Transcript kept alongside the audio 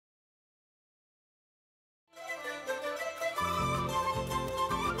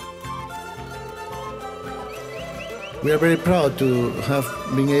We are very proud to have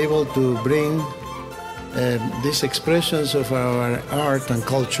been able to bring these expressions of our art and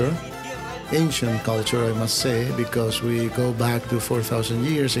culture, ancient culture, I must say, because we go back to 4,000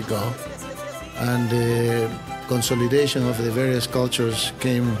 years ago, and the consolidation of the various cultures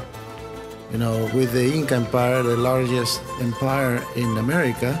came, with the Inca Empire, the largest empire in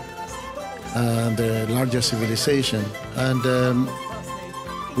America, the largest civilization. And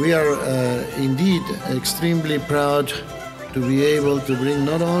we are indeed extremely proud to be able to bring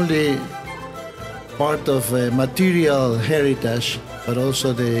not only part of material heritage, but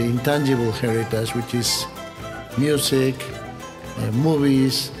also the intangible heritage, which is music,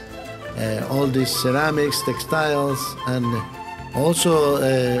 movies, all these ceramics, textiles, and also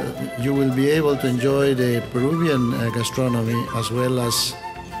you will be able to enjoy the Peruvian gastronomy as well as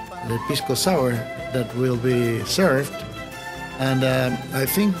the pisco sour that will be served. And I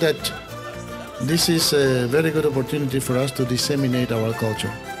think that this is a very good opportunity for us to disseminate our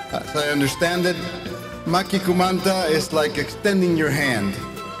culture. As I understand it, Makiykumanta is like extending your hand,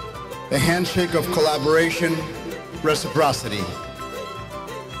 a handshake of collaboration, reciprocity,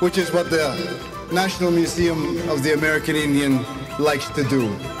 which is what the National Museum of the American Indian likes to do.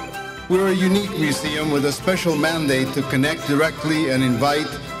 We're a unique museum with a special mandate to connect directly and invite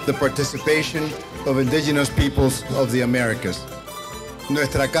the participation of indigenous peoples of the Americas.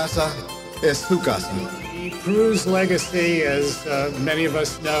 Nuestra casa es tu casa. Peru's legacy, as many of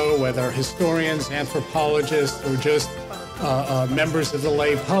us know, whether historians, anthropologists, or just members of the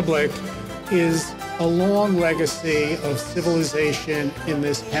lay public, is a long legacy of civilization in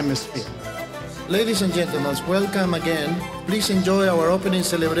this hemisphere. Ladies and gentlemen, welcome again. Please enjoy our opening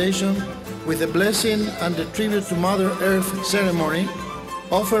celebration with a blessing and the tribute to Mother Earth ceremony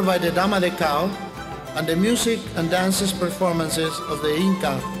offered by the Dama de Cao and the music and dances performances of the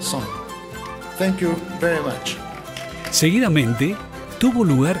Inca song. Thank you very much. Seguidamente, tuvo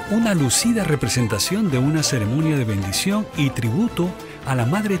lugar una lucida representación de una ceremonia de bendición y tributo a la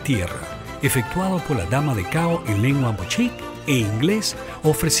Madre Tierra, efectuado por la Dama de Cao en lengua mochic e inglés,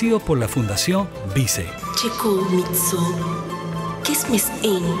 ofrecido por la Fundación Vice. Cheko mitso, kismis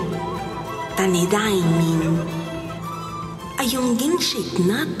en, tanedai min, ayong ginshik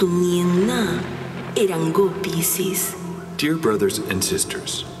na tunien na, erango pieces. Dear brothers and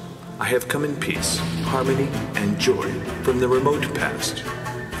sisters, I have come in peace, harmony, and joy from the remote past,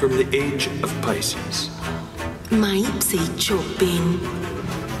 from the age of Pisces. Maip se chopen,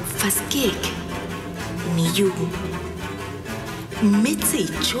 faskek, miyu. Met se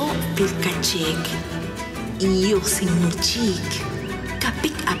chop pilkachek, iyo sinuchik,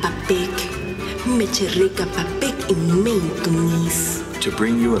 kapik apapek, mechereka papek in main tunis. To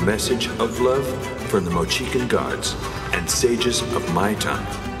bring you a message of love from the Mochican gods and sages of my time.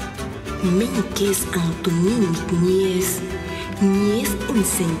 Menkes ang tumin nies in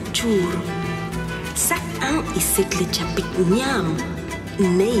senchur. Sak ang isekle chapik nyam,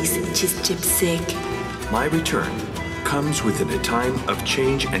 neis chischepsek. My return comes within a time of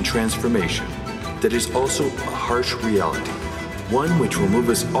change and transformation that is also a harsh reality, one which will move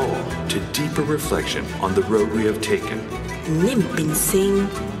us all to deeper reflection on the road we have taken. Nempinseng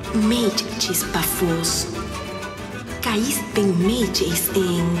mej chispafos. Kais peng mej is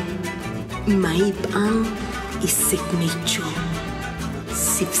eng. Maip ang isik mecho.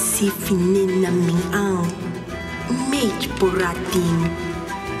 Sipsifinin naming ang mej poratin.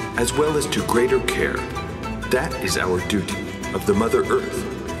 As well as to greater care. That is our duty of the Mother Earth,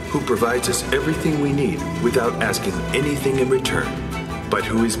 who provides us everything we need without asking anything in return, but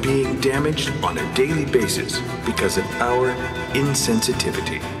who is being damaged on a daily basis because of our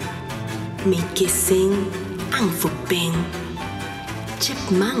insensitivity. Mekeseng ang fupeng.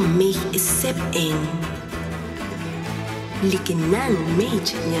 Chipmang mej isep eng. Likenan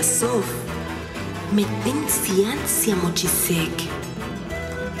mej nyasof. Metin sian siamochisek.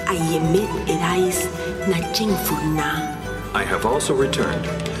 Ayemet erais na furna. I have also returned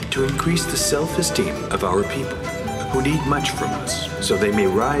to increase the self-esteem of our people, who need much from us, so they may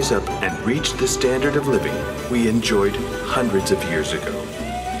rise up and reach the standard of living we enjoyed hundreds of years ago.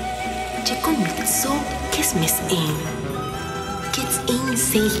 Cheko mitso kismis en. Kits en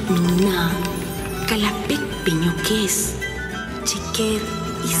seih mina. Kalapik pinyokes. Chiker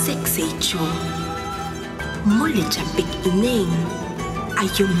isek seicho. Mole chapik ineng.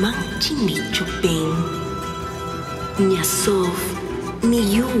 Ayumang chinichupeng. Nyasov,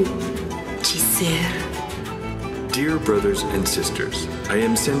 miyu, chiser. Dear brothers and sisters, I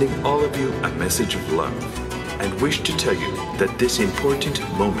am sending all of you a message of love and wish to tell you that this important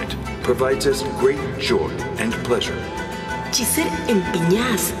moment provides us great joy and pleasure. Chiser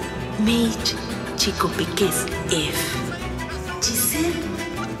empeñas, mej chico peques F. Chiser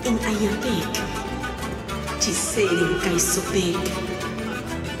en Ayapec. Chiser en Kaisopec.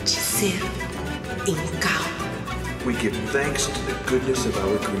 Chiser en Cao. We give thanks to the goodness of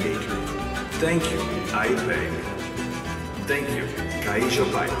our Creator. Thank you, Ayapec. Thank you,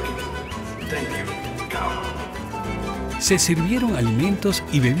 Kaisopec. Thank you, Cao. Se sirvieron alimentos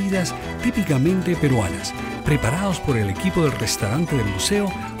y bebidas típicamente peruanas, preparados por el equipo del restaurante del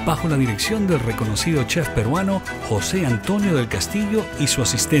museo bajo la dirección del reconocido chef peruano José Antonio del Castillo y su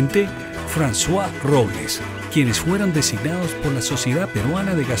asistente François Robles, quienes fueron designados por la Sociedad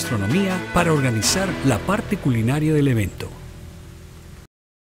Peruana de Gastronomía para organizar la parte culinaria del evento.